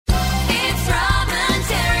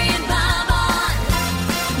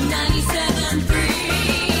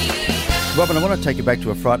Robin, I want to take you back to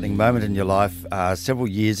a frightening moment in your life. Several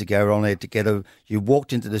years ago, we were on there together. You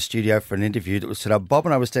walked into the studio for an interview that was set up. Bob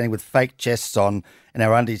and I were standing with fake chests on and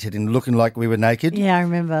our undies hidden, looking like we were naked. Yeah, I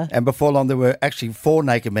remember. And before long, there were actually 4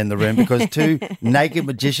 naked men in the room because 2 naked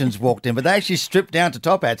magicians walked in. But they actually stripped down to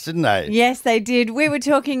top hats, didn't they? Yes, they did. We were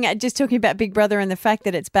talking about Big Brother and the fact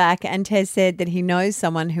that it's back, and Tez said that he knows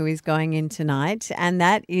someone who is going in tonight, and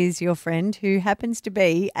that is your friend who happens to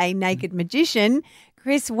be a naked magician,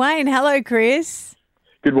 Chris Wayne. Hello, Chris.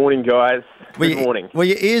 Good morning, guys. Good morning. Were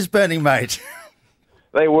your ears burning, mate?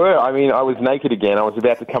 They were. I mean, I was naked again. I was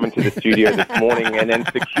about to come into the studio this morning, and then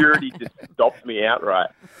security just stopped me outright.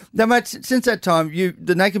 Now, mate, since that time,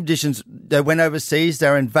 the naked magicians, they went overseas. They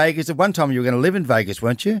were in Vegas. At one time, you were going to live in Vegas,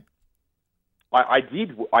 weren't you? I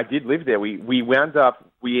did live there. We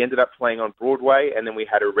ended up playing on Broadway, and then we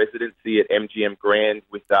had a residency at MGM Grand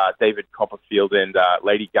with David Copperfield and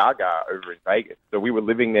Lady Gaga over in Vegas. So we were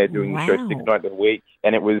living there doing the show 6 nights a week,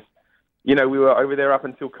 and it was, we were over there up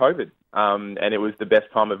until COVID, and it was the best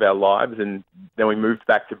time of our lives. And then we moved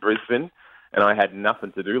back to Brisbane, and I had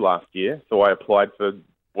nothing to do last year, so I applied for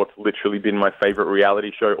what's literally been my favourite reality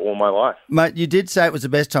show all my life. Mate, you did say it was the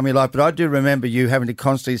best time of your life, but I do remember you having to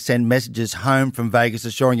constantly send messages home from Vegas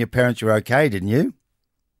assuring your parents you were okay, didn't you?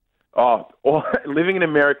 Oh, living in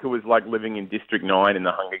America was like living in District 9 in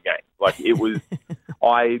the Hunger Games. Like, it was,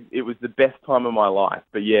 it was the best time of my life.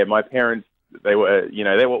 But yeah, my parents, they were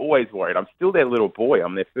always worried. I'm still their little boy.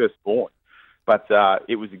 I'm their firstborn. But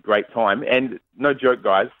it was a great time. And no joke,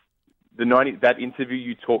 guys, that interview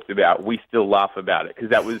you talked about, we still laugh about it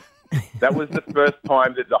because that was the first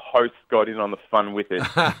time that the host got in on the fun with it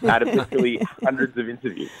out of literally hundreds of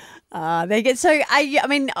interviews. They get so. I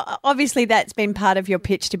mean, obviously that's been part of your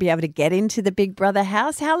pitch to be able to get into the Big Brother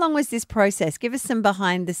house. How long was this process? Give us some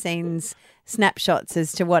behind the scenes snapshots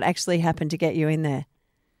as to what actually happened to get you in there.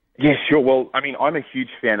 Yeah, sure. Well, I mean, I'm a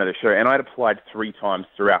huge fan of the show, and I'd applied 3 times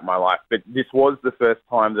throughout my life, but this was the first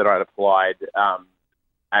time that I'd applied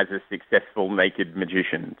as a successful naked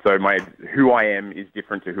magician. So who I am is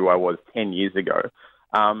different to who I was 10 years ago.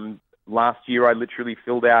 Last year, I literally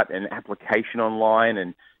filled out an application online,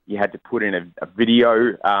 and you had to put in a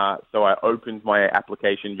video. So I opened my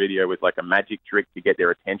application video with like a magic trick to get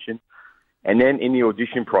their attention. And then in the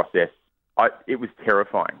audition process, it was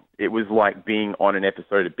terrifying. It was like being on an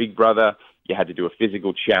episode of Big Brother. You had to do a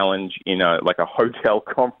physical challenge in a hotel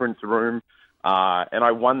conference room. And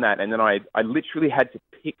I won that. And then I literally had to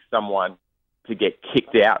pick someone to get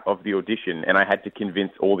kicked out of the audition. And I had to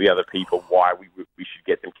convince all the other people why we should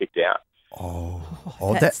get them kicked out.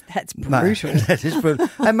 That's brutal. Mate, that is brutal.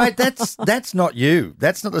 Hey, mate, that's not you.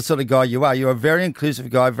 That's not the sort of guy you are. You're a very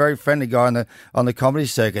inclusive guy, a very friendly guy on the comedy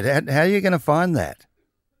circuit. How are you going to find that?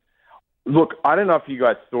 Look, I don't know if you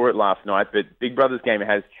guys saw it last night, but Big Brother's game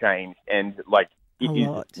has changed, and it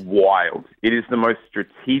is wild. It is the most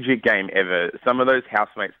strategic game ever. Some of those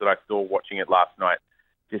housemates that I saw watching it last night,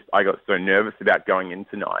 I got so nervous about going in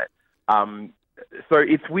tonight. So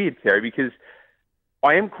it's weird, Terry, because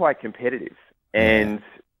I am quite competitive, and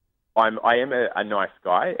I am a nice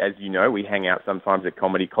guy. As you know, we hang out sometimes at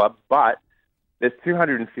comedy clubs, but there's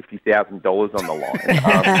 $250,000 on the line.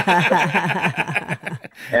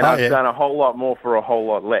 And I've done a whole lot more for a whole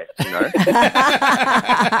lot less,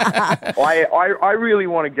 I really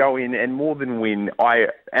want to go in and more than win. I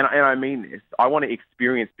mean this. I want to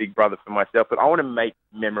experience Big Brother for myself, but I want to make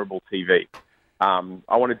memorable TV.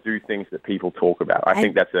 I want to do things that people talk about. I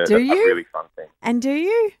think that's a really fun thing. And do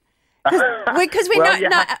you? Because we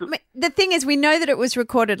know. The thing is, we know that it was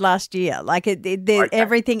recorded last year. Like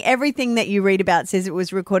everything that you read about says it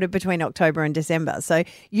was recorded between October and December. So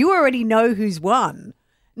you already know who's won.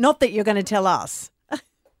 Not that you're going to tell us.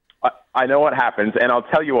 I know what happens, and I'll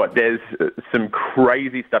tell you what. There's some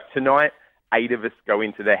crazy stuff tonight. 8 of us go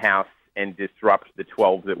into the house and disrupt the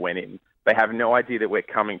 12 that went in. They have no idea that we're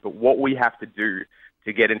coming. But what we have to do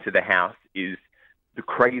to get into the house is the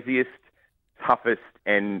craziest, toughest,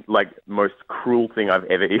 and most cruel thing I've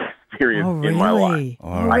ever experienced in my life.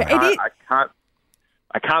 I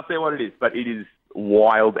can't say what it is, but it is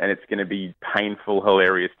wild, and it's going to be painful,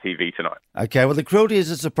 hilarious TV tonight. Okay, well, the cruelty is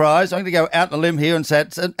a surprise. I'm going to go out on a limb here and say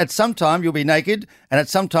at some time you'll be naked, and at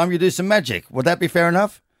some time you do some magic. Would that be fair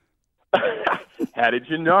enough? How did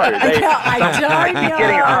you know? I don't know. Are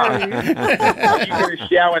you going to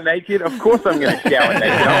shower naked? Of course I'm going to shower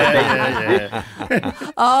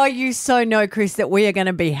naked. Oh, you so know, Chris, that we are going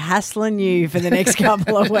to be hassling you for the next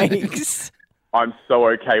couple of weeks. I'm so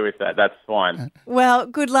okay with that. That's fine. Well,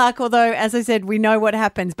 good luck. Although, as I said, we know what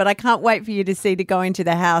happens, but I can't wait for you to go into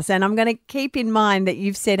the house. And I'm going to keep in mind that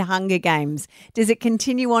you've said Hunger Games. Does it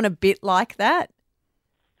continue on a bit like that?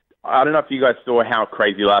 I don't know if you guys saw how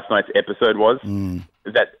crazy last night's episode was.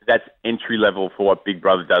 That's entry level for what Big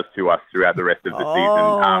Brother does to us throughout the rest of the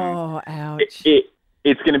season. Ouch.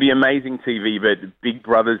 It's going to be amazing TV, but Big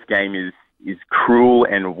Brother's game is cruel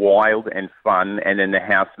and wild and fun, and then the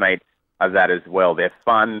housemates are that as well. They're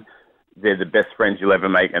fun, they're the best friends you'll ever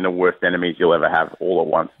make, and the worst enemies you'll ever have all at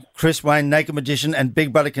once. Chris Wayne, Naked Magician and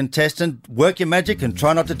Big Brother contestant, work your magic and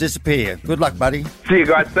try not to disappear. Good luck, buddy. See you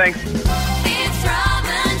guys, thanks.